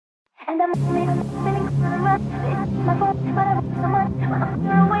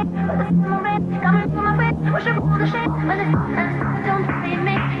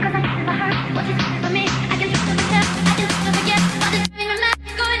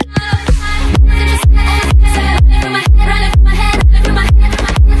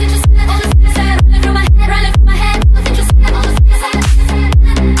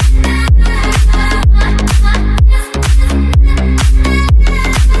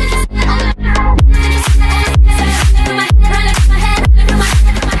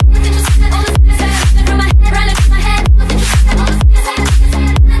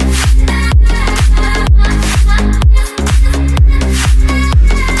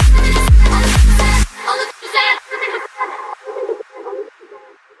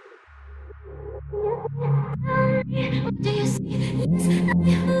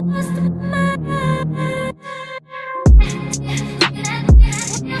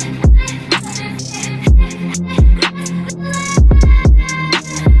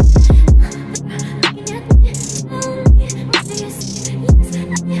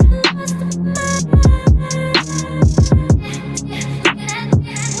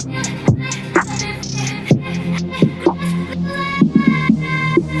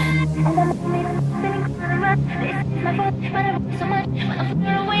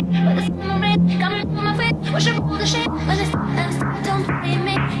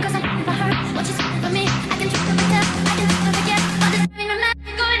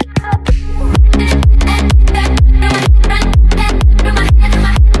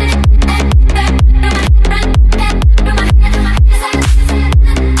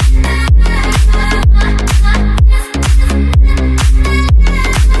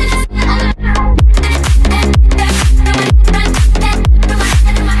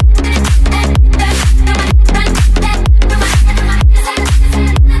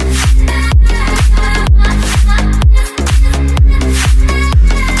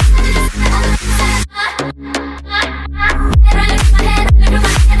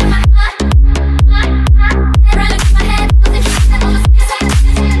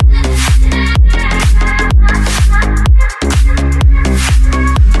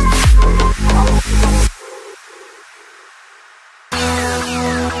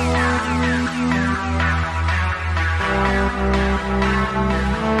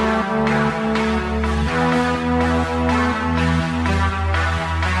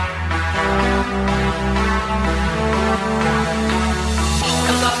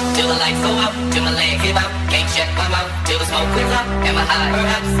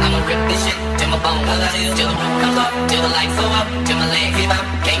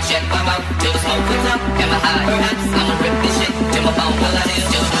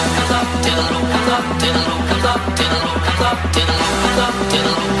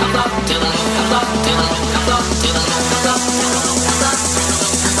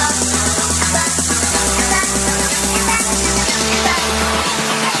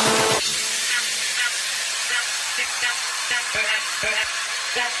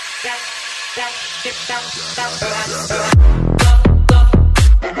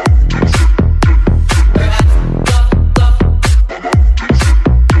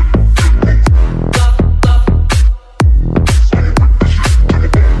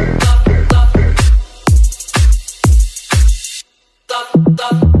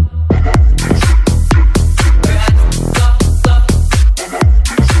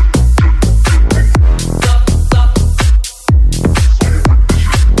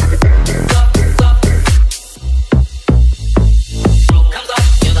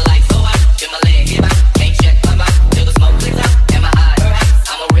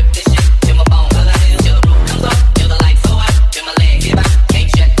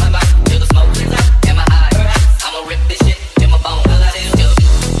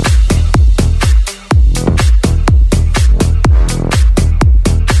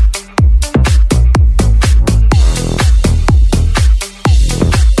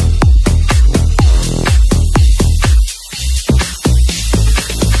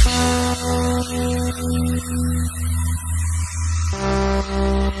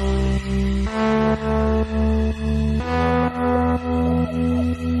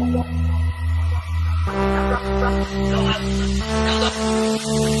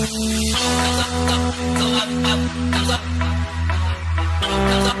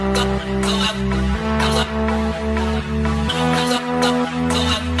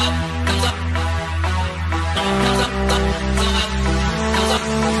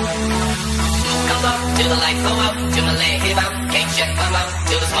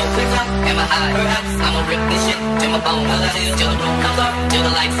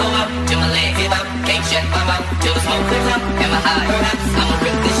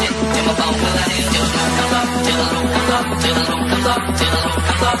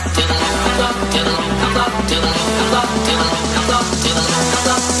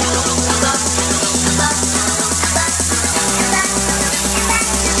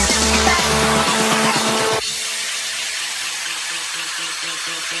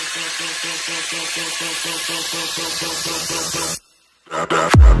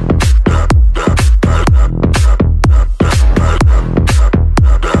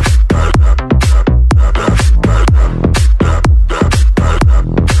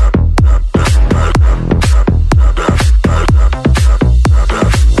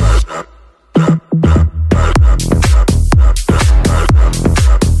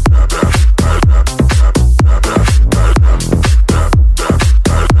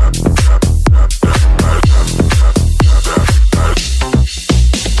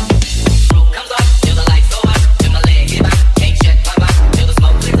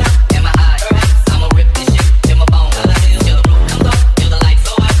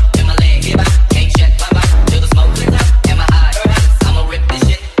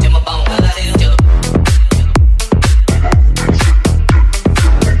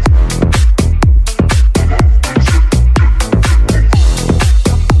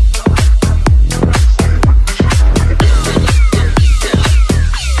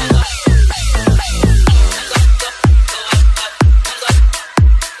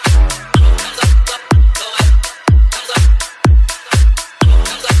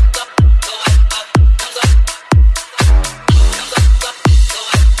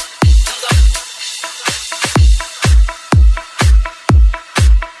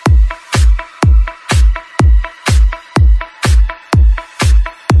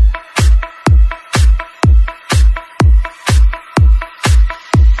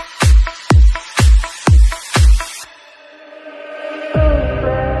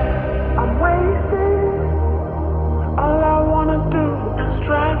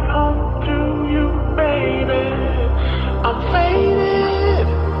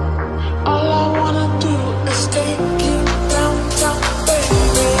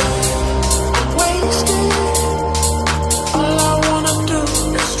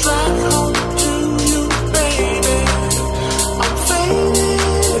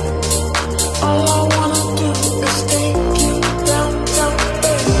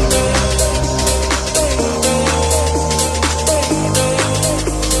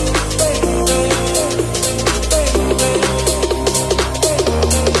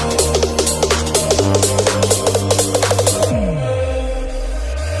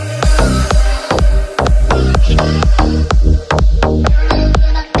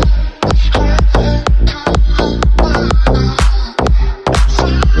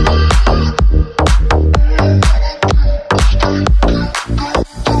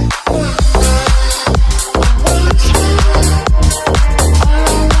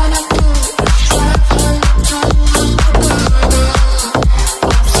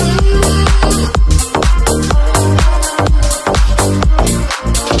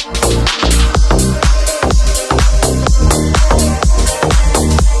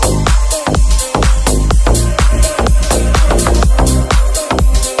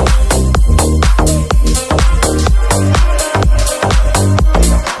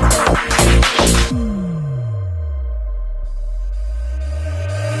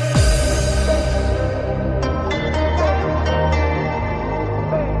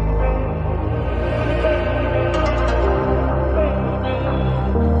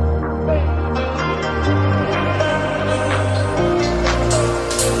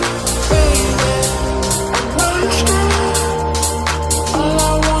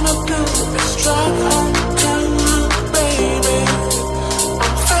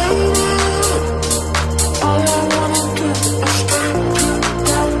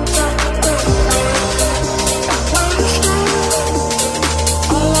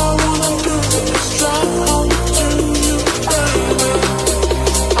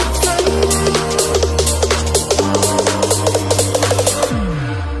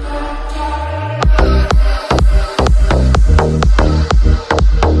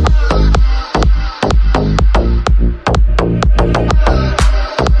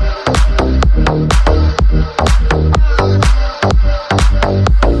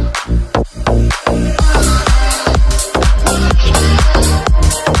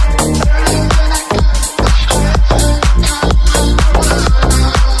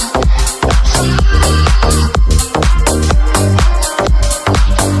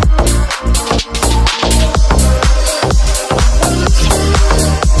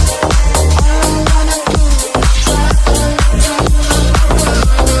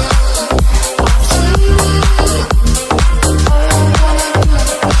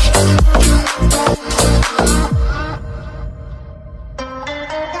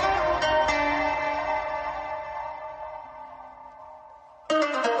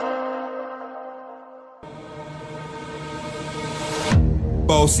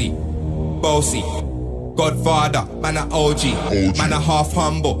bossy, bossy. Godfather, man a OG. Man a half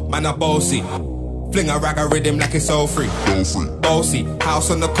humble, man a bossy. Fling a rag a rhythm like it's all free. Bossy,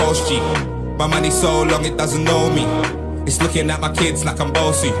 house on the coast G. My money so long it doesn't know me. It's looking at my kids like I'm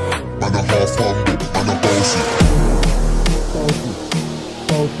bossy. Man a half humble, man a bossy. Bossy,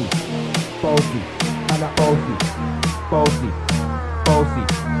 bossy, bossy, man a bossy, bossy, bossy,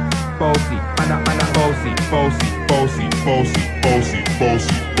 bossy, man a bossy, bossy, bossy, bossy, bossy,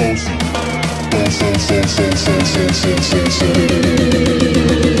 bossy, bossy. Bossy,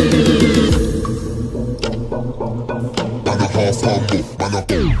 man a half humble, man a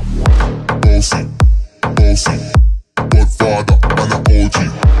bossy, bossy. Godfather, man a OG.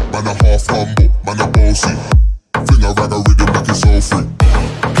 Man a half humble, man a bossy. Fling a rag a rhythm like it's all free.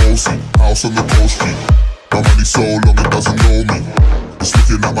 Bossy, house on the coast G. My money so long it doesn't know me. It's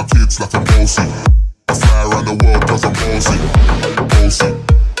looking at my kids like I'm bossy. I fly around the world cause I'm bossy. Bossy.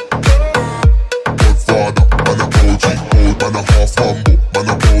 Godfather, man a OG. Man a half humble, man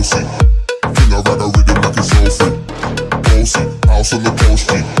a bossy. Fling a rag a rhythm like it's all free. Bossy, house on the coast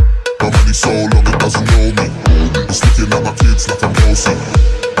G. My money so long it doesn't know me. It's looking at my kids like I'm bossy.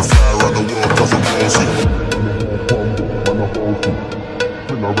 I fly around the world cause I'm bossy. Man a bossy.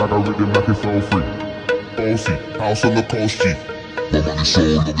 Fling a rag a rhythm like it's all free. Bossy, house on the coast G. My money so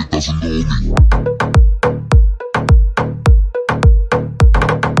long it doesn't know me.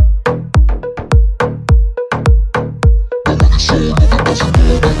 My money so long it doesn't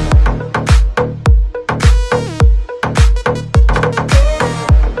know me.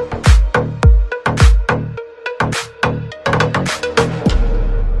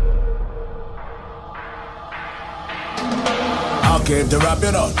 Came to rap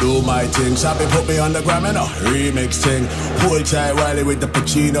it up, do my thing. Sappy put me on the gram, you know. Remix thing. Pull tight Wiley with the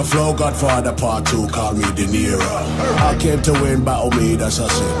Pacino flow. Godfather part 2, call me De Niro. I came to win, battle me, that's a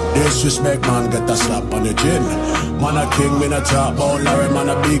sin. Disrespect, man, get a slap on the chin. Man a king, me a top, oh Larry. Man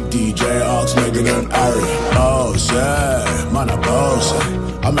a big DJ, Ox, Megan and Harry. Oh, yeah, man a boss.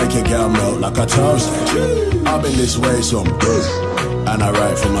 I make your girl melt like a toast. I've been this way some day, and I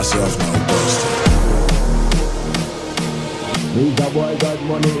write for myself, no boasting. Me's a boy got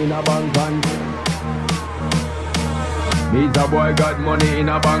money in a bank and Me's a boy got money in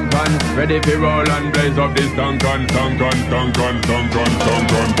a bank and ready for roll and blaze up this tank and tank and tank and tank and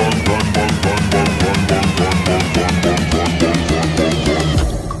tank and bang bang bang bang bang bang bang bang bang bang bang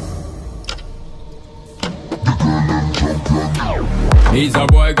bang. He's a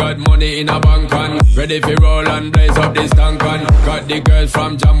boy got money in a bank and ready for roll and blaze up this tank and got the girls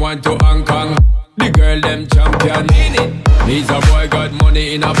from Jamwan to Hong Kong. The girl them champion. He's a boy got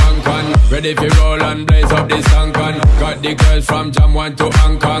money in a bank and ready for roll and blaze up this tank and got the girls from Jamwan to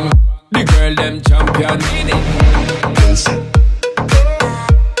Hong Kong. The girl them champion. Bossy.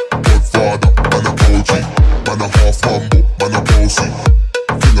 Godfather, man a OG. Man a half humble, man a bossy.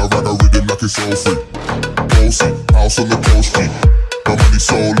 Fling a rag a rhythm like it's all free. Bossy, house on the coast G. My money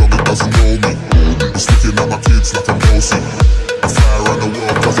so long it doesn't know me. It's looking at my kids like I'm bossy. I fly around the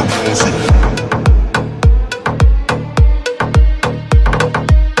world cause I'm bossy.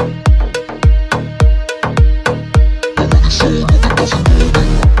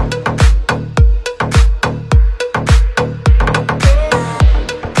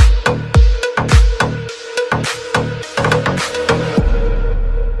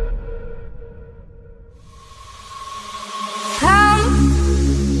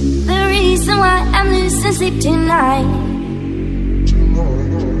 Sleep tonight,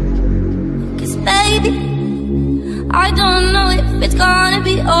 'cause baby, I don't know if it's gonna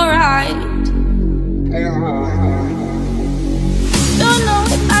be alright. Don't know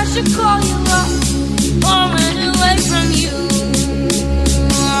if I should call you up or run away from you.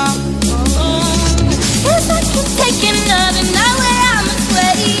 'Cause I can't take another night where I'm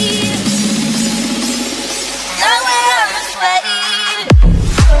afraid. Night where I'm afraid.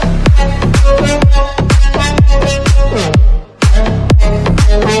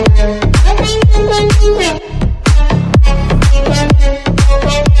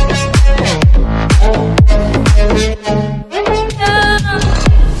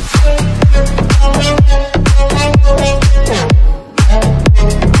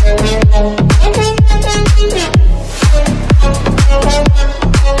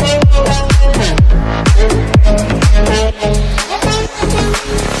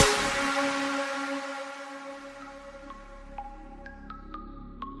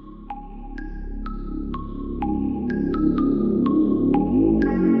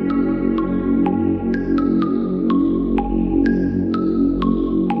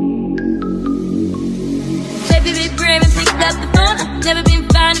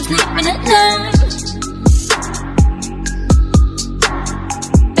 sleeping at night.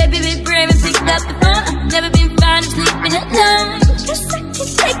 Baby, be brave and pick up the phone. I've never been fine of sleeping at night. Cause I can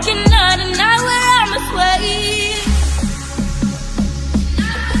take it night and night where I must wait.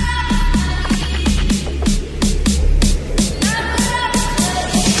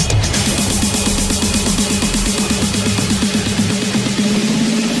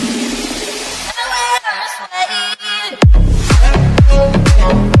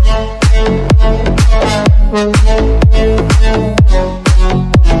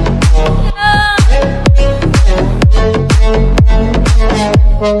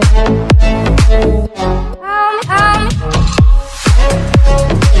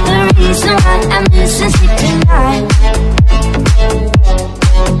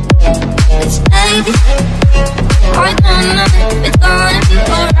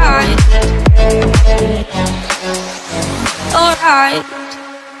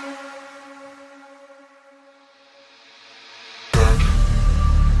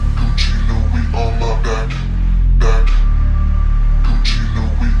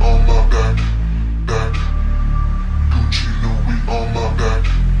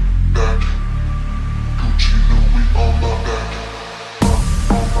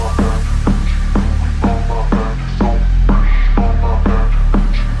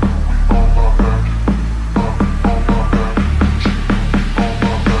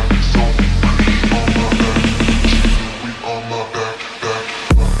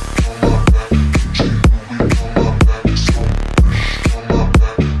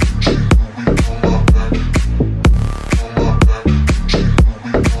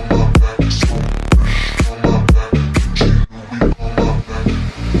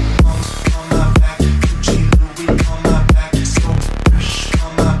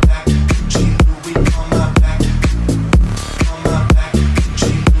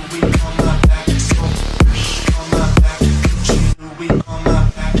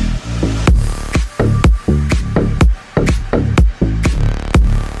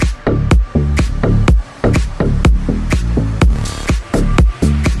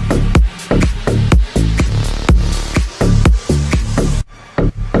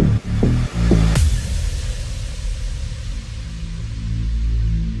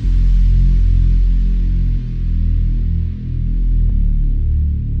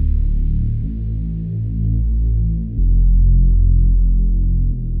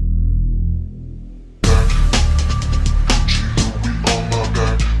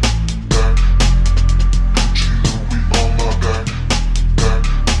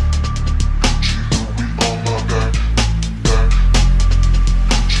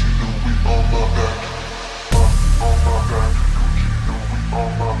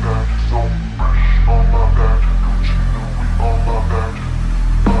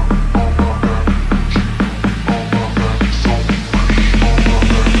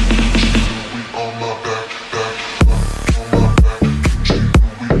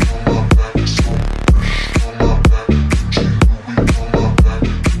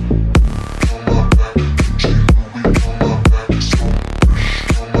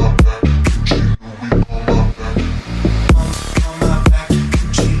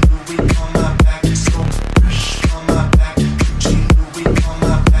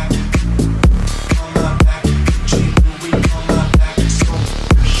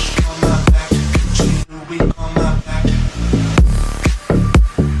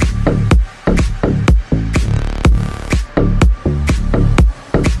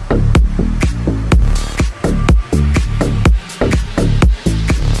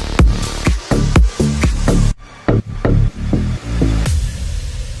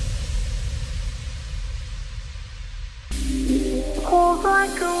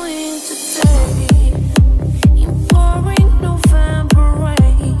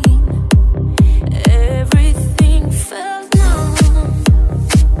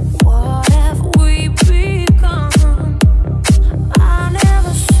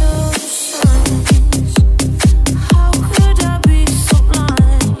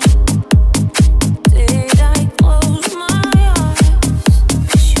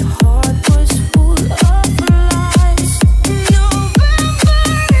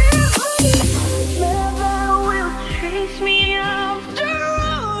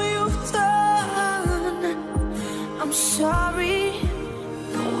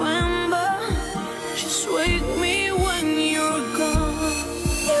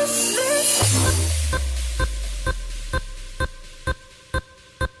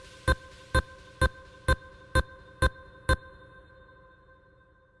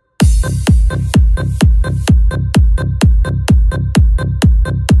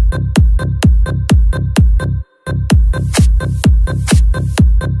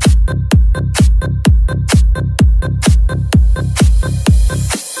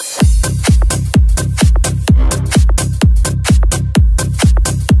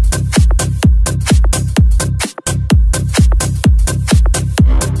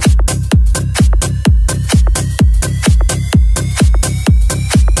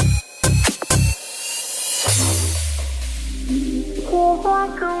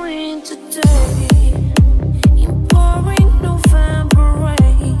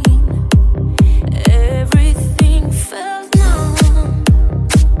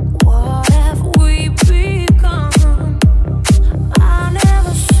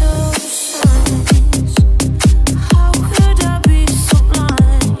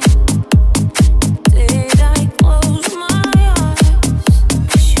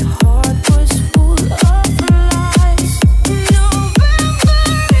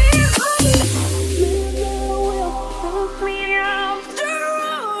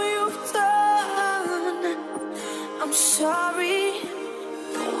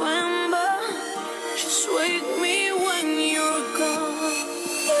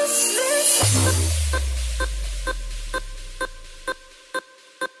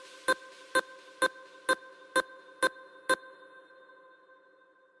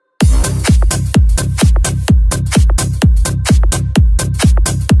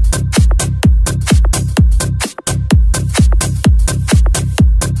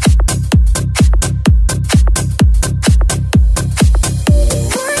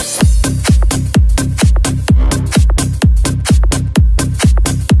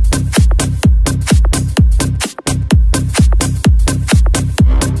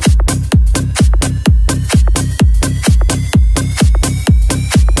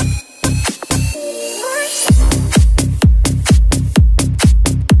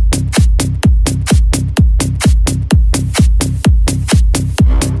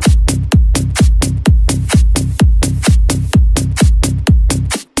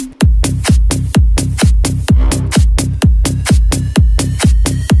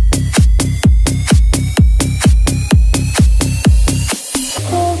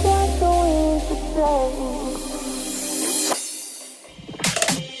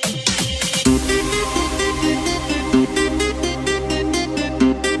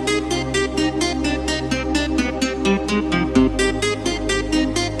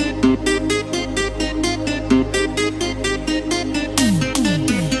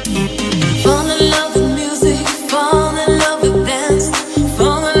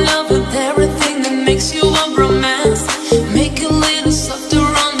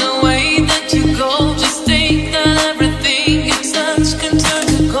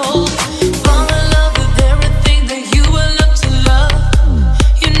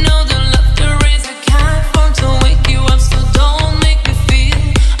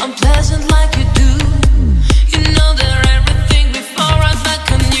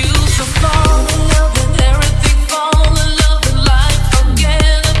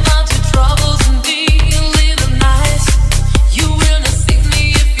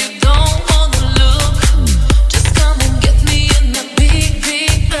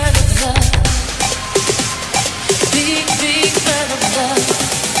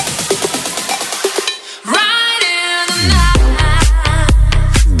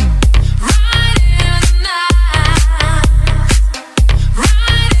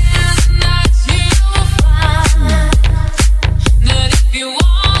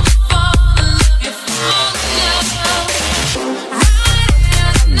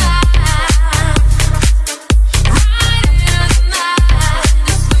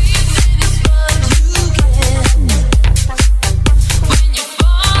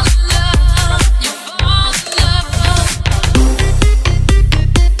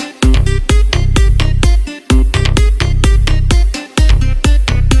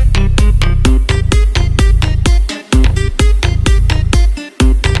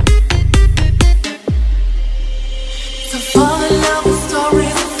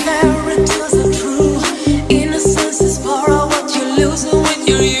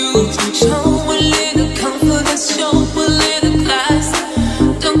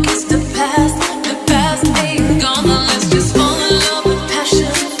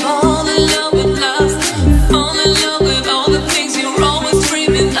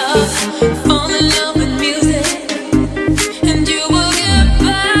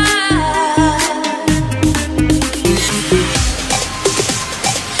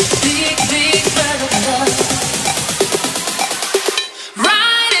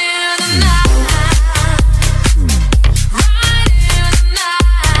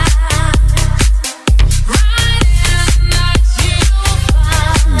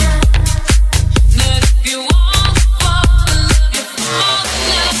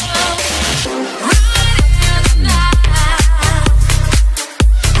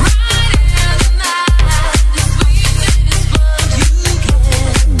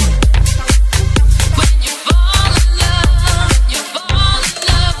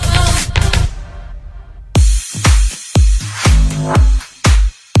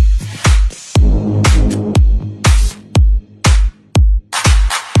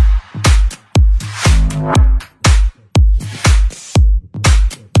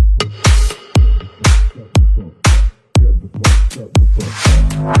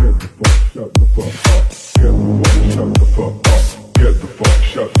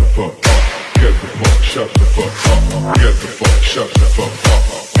 fuck up. Get the fuck, shut the fuck up. Get the fuck, shut the fuck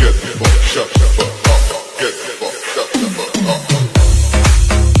up. Get the fuck, shut the fuck up. Get the fuck, shut the fuck up.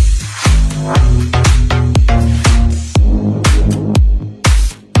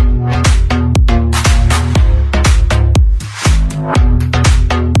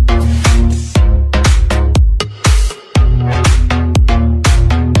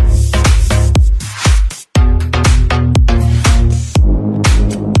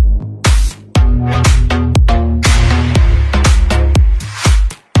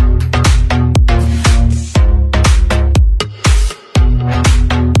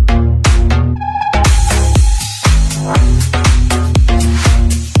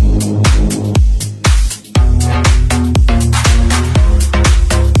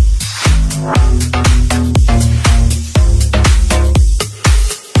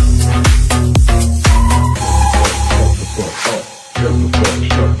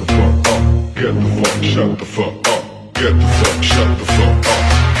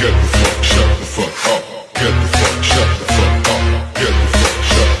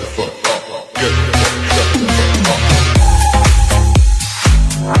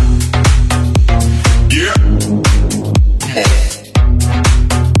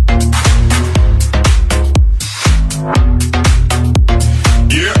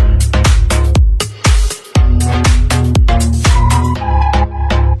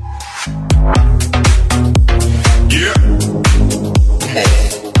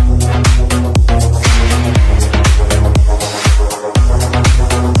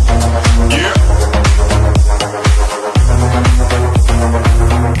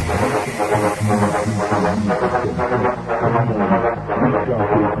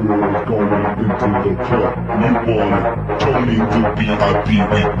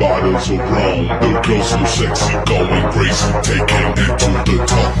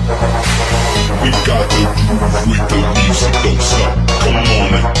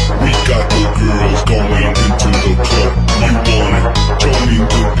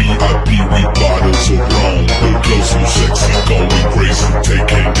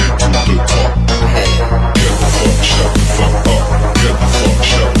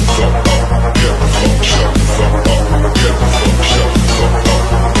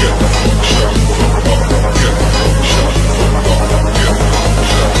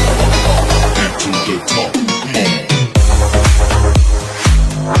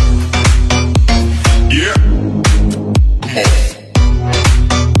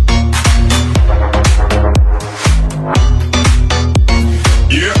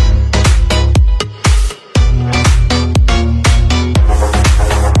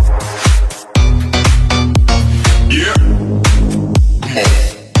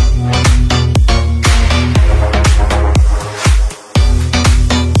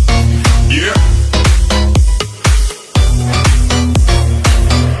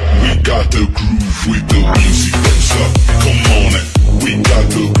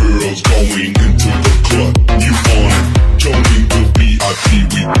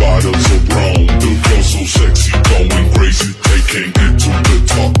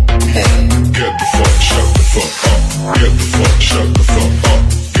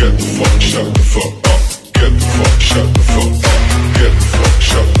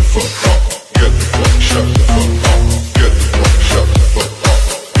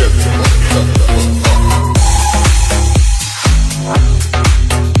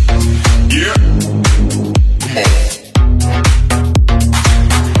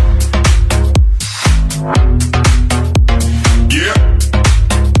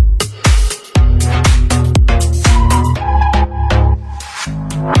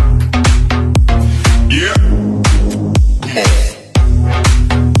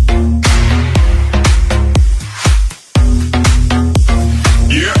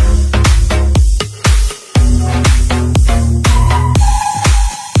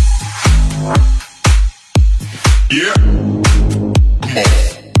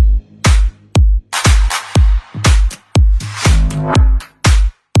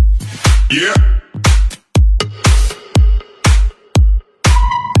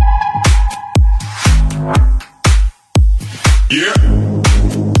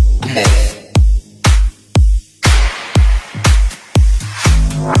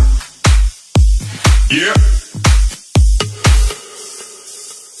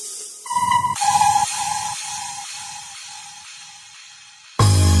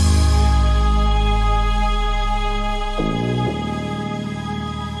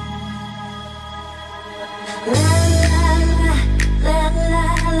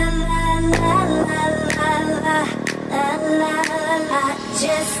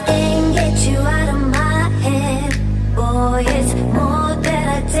 just can't get you out of my head. Boy, it's more that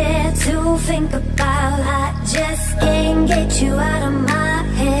I dare to think about. I just can't get you out of my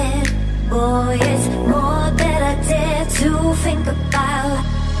head. Boy, it's more that I dare to think about.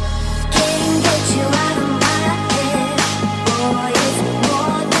 Can't get you out of my head. Boy, it's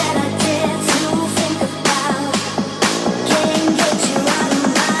more that I dare to think about. Can't get you out of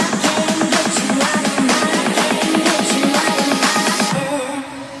my, can't get you out of my, can't get you out of my head.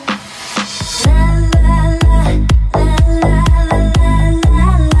 La la la, la la la la la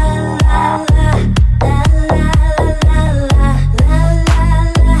la la, la la la la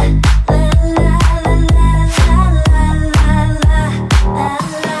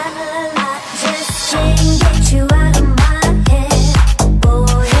la just can't get you out of my head.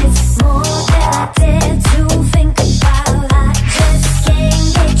 Boy, it's more that I dare to think about. I just can't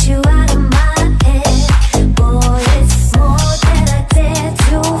get you out of my head. Boy, it's more that I dare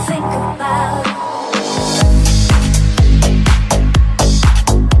to think about.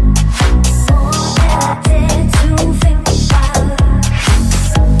 More that I dare to think about.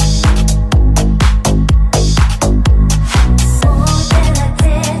 More that I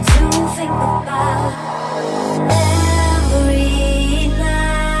dare to think about. Every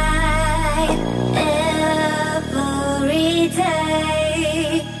night, every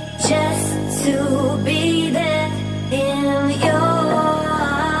day, just to be there in your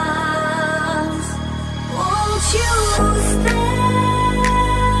arms. Won't you stay?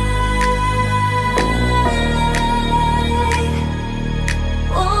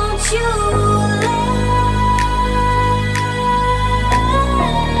 Won't you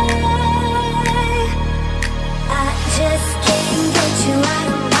I just can't get you out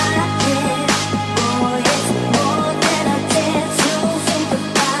of my head. Boy, it's more that I dare to think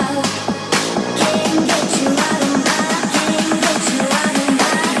about. Can't get you out of my, can't get you out of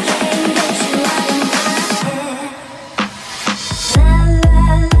my, can't get you out of my head. La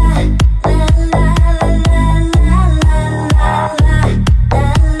la la, la la la la la la la, la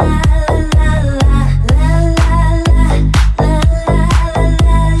la la la, la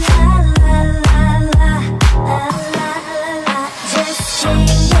la la, la just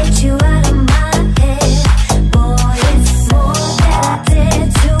can't get you out of my head. Boy, it's more that I dare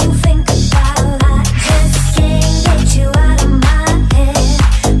to think about. I just can't get you out of my head.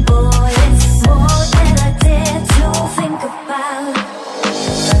 Boy, it's more that I dare to think about.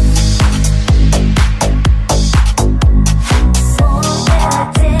 More that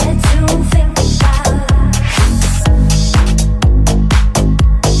I dare to think about.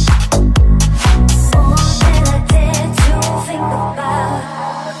 More that I dare to think about.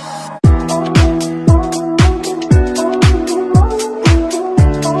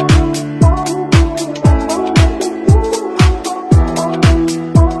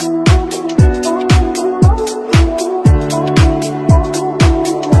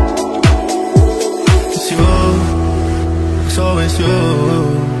 It's you, it's always you.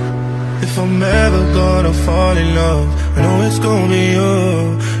 If I'm ever gonna fall in love, I know it's gonna be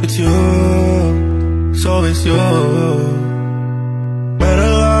you. It's you, it's always you. Met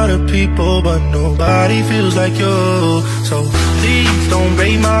a lot of people, but nobody feels like you. So please don't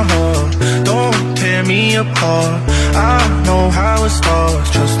break my heart, don't tear me apart. I know how it starts,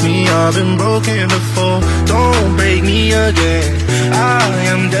 trust me, I've been broken before. Don't break me again, I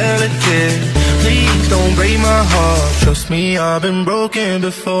am delicate. Please don't break my heart, trust me, I've been broken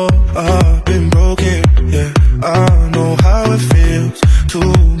before. I've been broken, yeah. I know how it feels to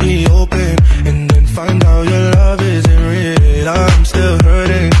be open and then find out your love isn't real. I'm still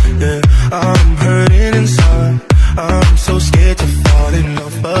hurting, yeah. I'm hurting inside. I'm so scared to fall in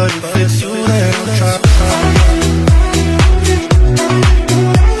love, but if it's you, then I'll try.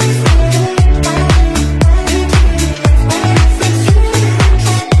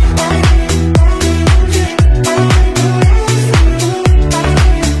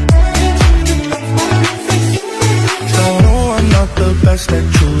 Best at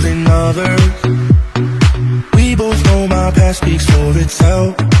choosing others. We both know my past speaks for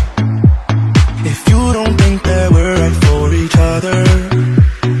itself. If you don't think that we're right for each other,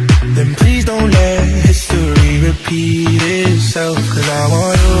 then please don't let history repeat itself. Cause I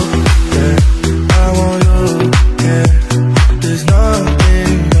want you, yeah, I want you, yeah. There's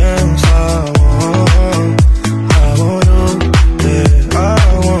nothing else I want. I want you, yeah, I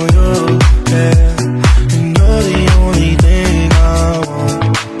want you, yeah. And you're the only thing I want.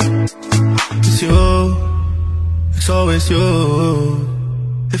 It's you, it's always you.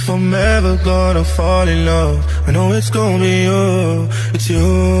 If I'm ever gonna fall in love, I know it's gonna be you. It's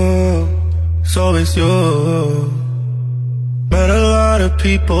you, it's always you. Met a lot lot of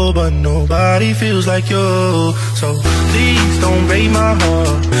people, but nobody feels like you. So please don't break my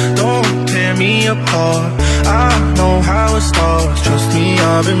heart, don't tear me apart. I know how it starts, trust me,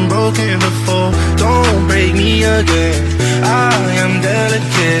 I've been broken before. Don't break me again, I am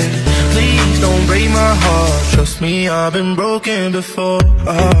delicate. Please don't break my heart, trust me, I've been broken before.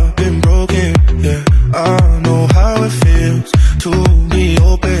 I've been broken, yeah. I know how it feels to be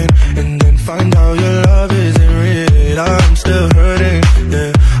open and then find out your love isn't real. I'm still hurting,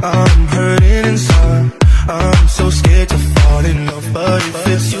 yeah. I'm hurting inside. I'm so scared to fall in love, but if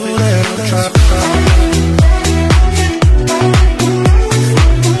it's you, then I'll try.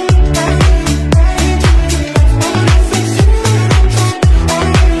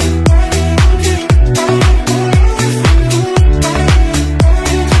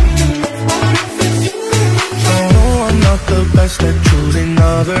 At choosing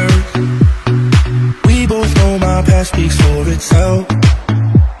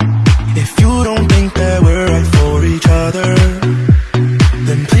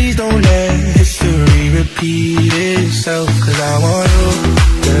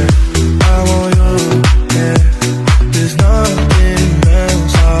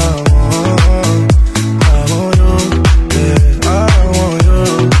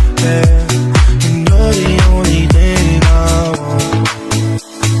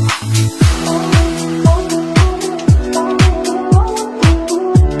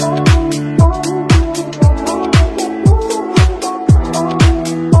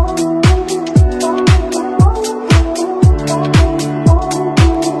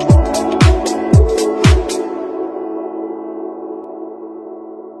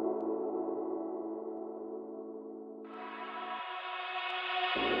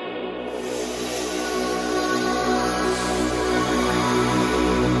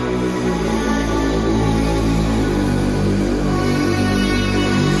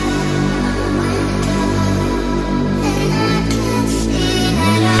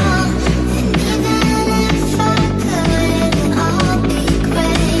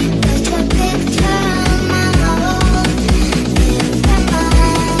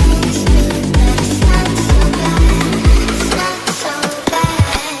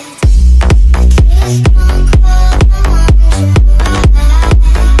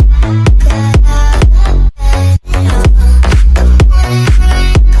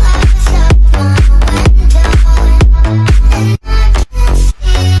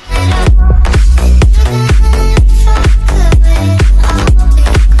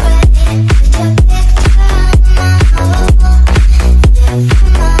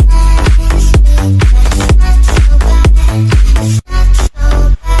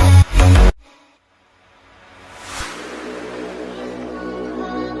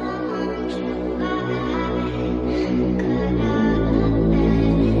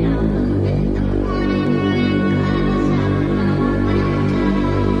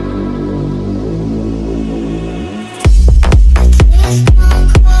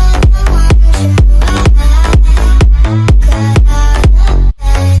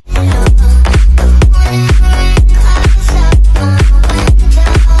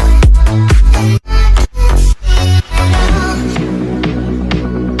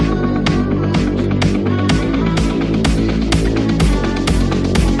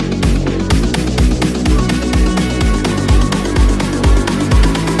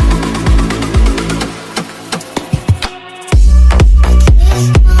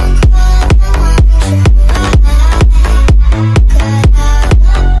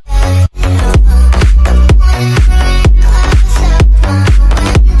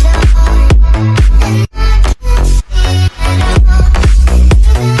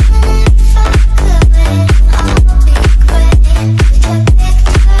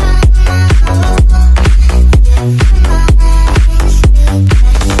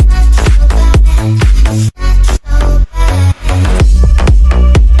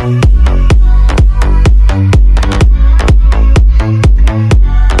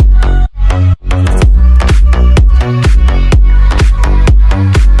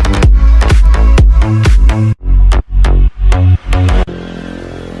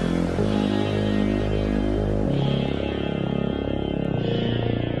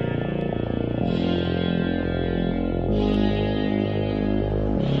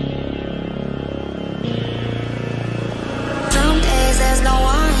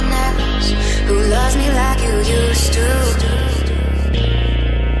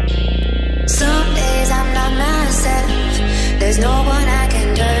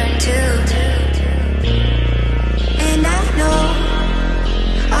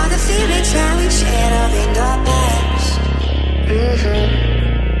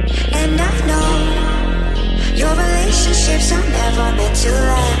And I know your relationships are never meant to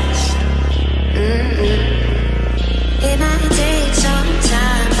last. It might take some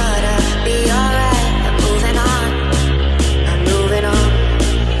time, but I'll be alright. I'm moving on, I'm moving on.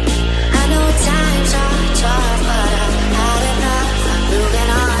 I know times are tough, but I've had enough. I'm moving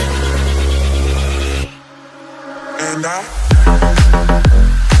on. And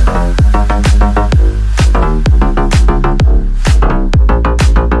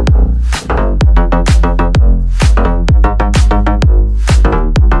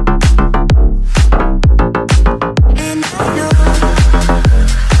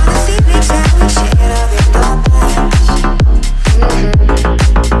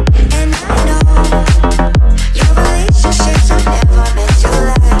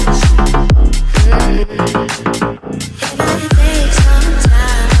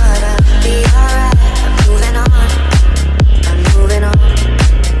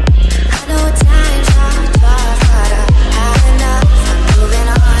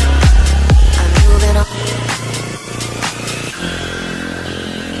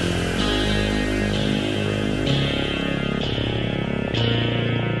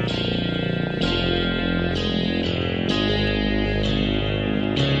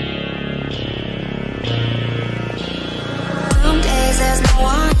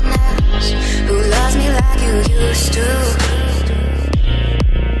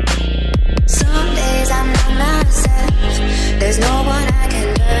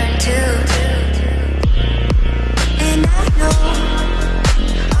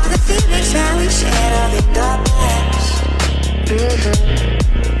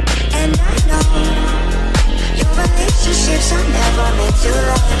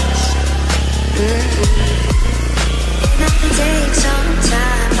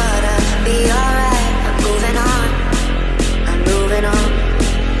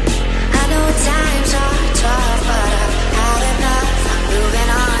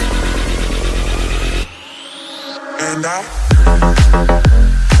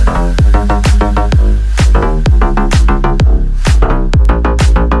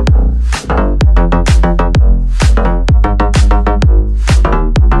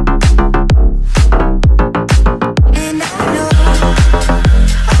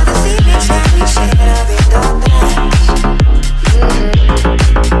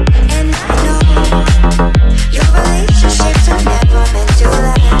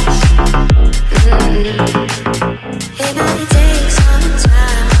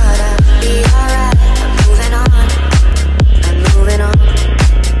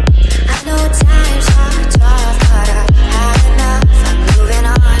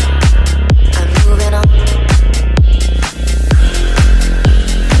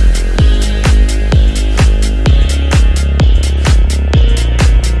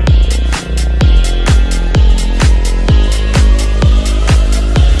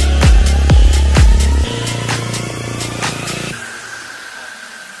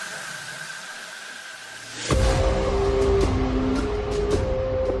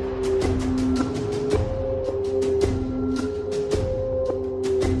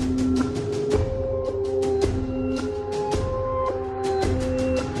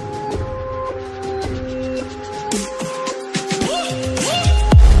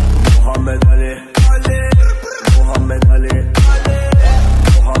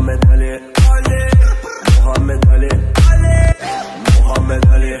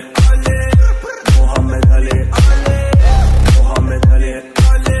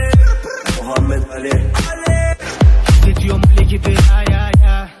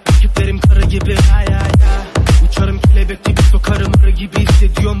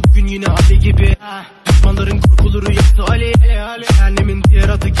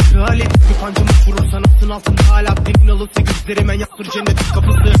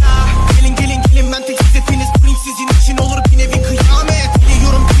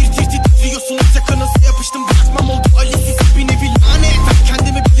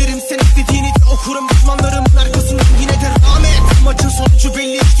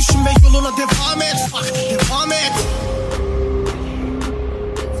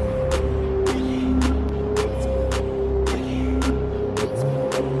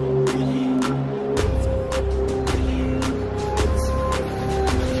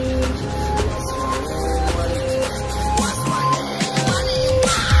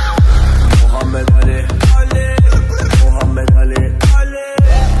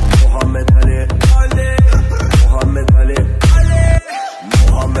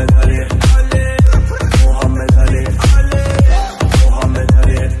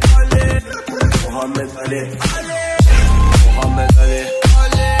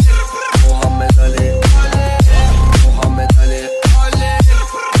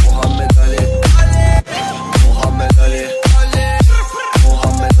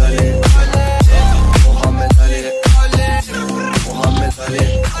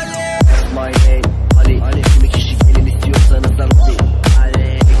Ali. My name Ali. Kimi kişi gelin istiyorsanız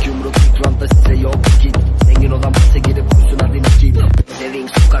Ali. Tek yumruk ekranda size yok git. Zengin olan bahse girip kursun hadi nakit. Evin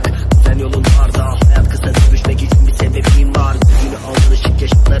sokak sen yolun arda. Hayat kısa dövüşmek için bir sebebim var. Gözünü alır ışık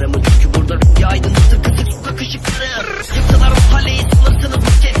yaşıtlarımı çünkü burada rüya aydınlatır kısık sokak ışıkları. Yıktılar mahalleyi sanırsınız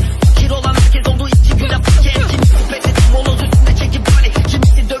bir kez. Fakir olan herkes olduğu için güle paket. Kimisi petetim moloz üstünde çekip Ali.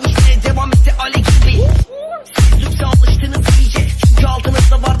 Kimisi dövüşmeye devam etti Ali gibi. Siz lükse alıştınız iyice. Çünkü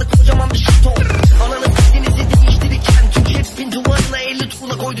altınızda vardı kocaman bir şato. Ananız kendinizi değiştirirken tüm hepin duvarına 50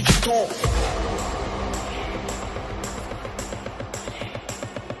 tuğla koydu çato.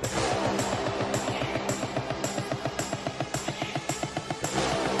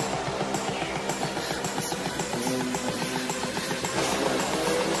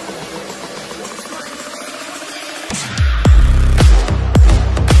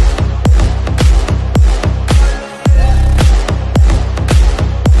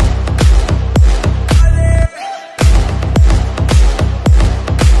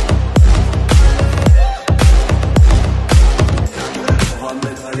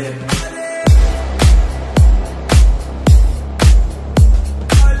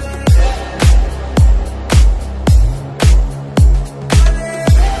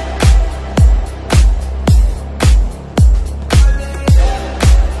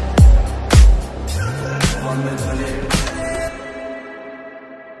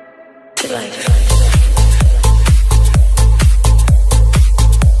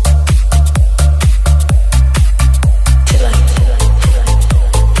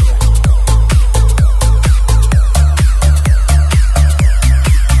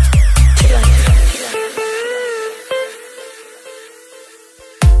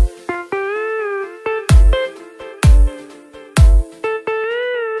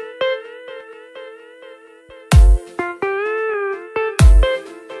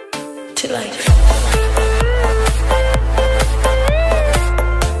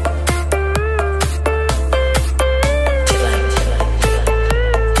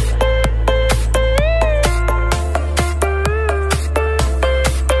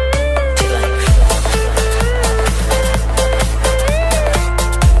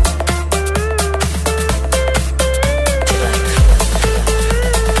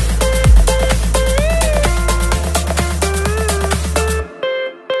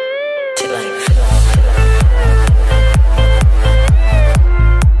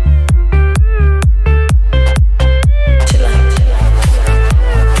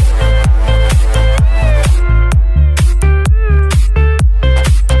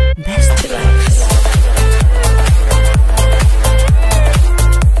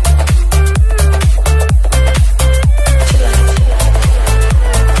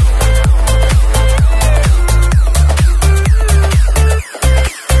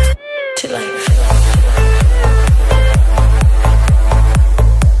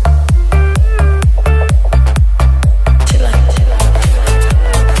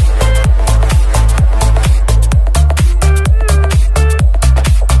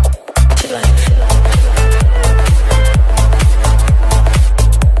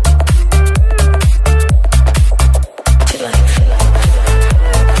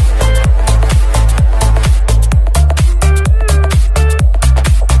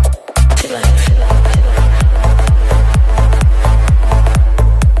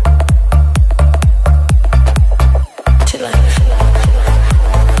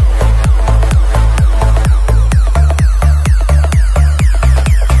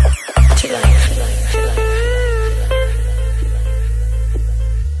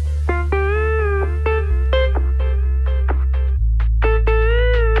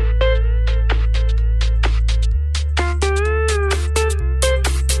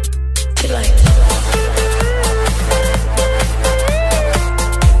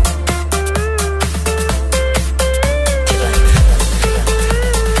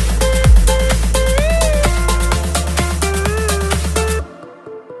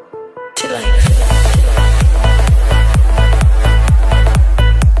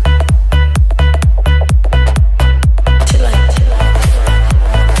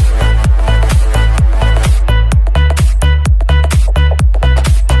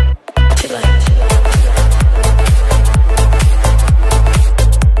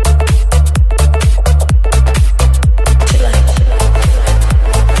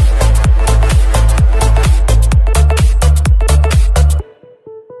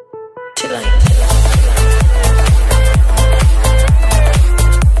 Like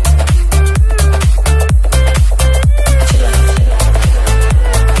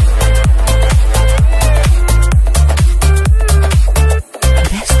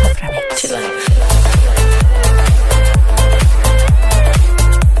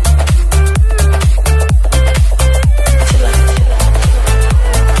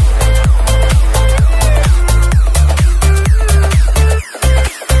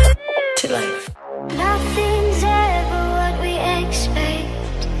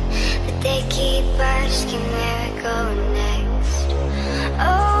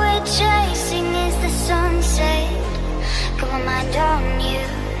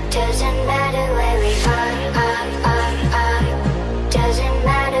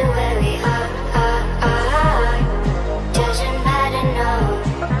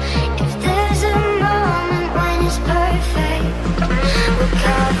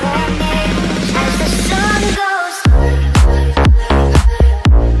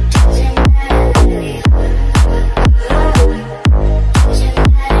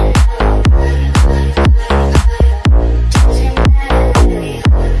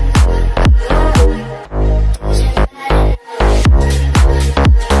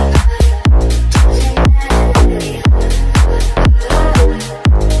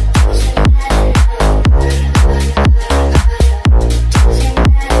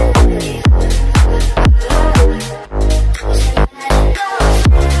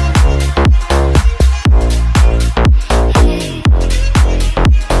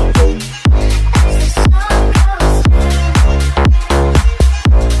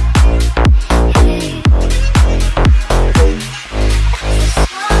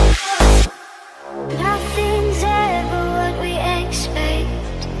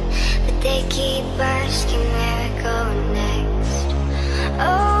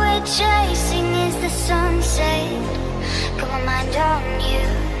we're chasing is the sunset. Got my mind on you,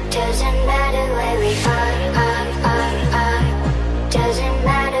 doesn't matter where we are.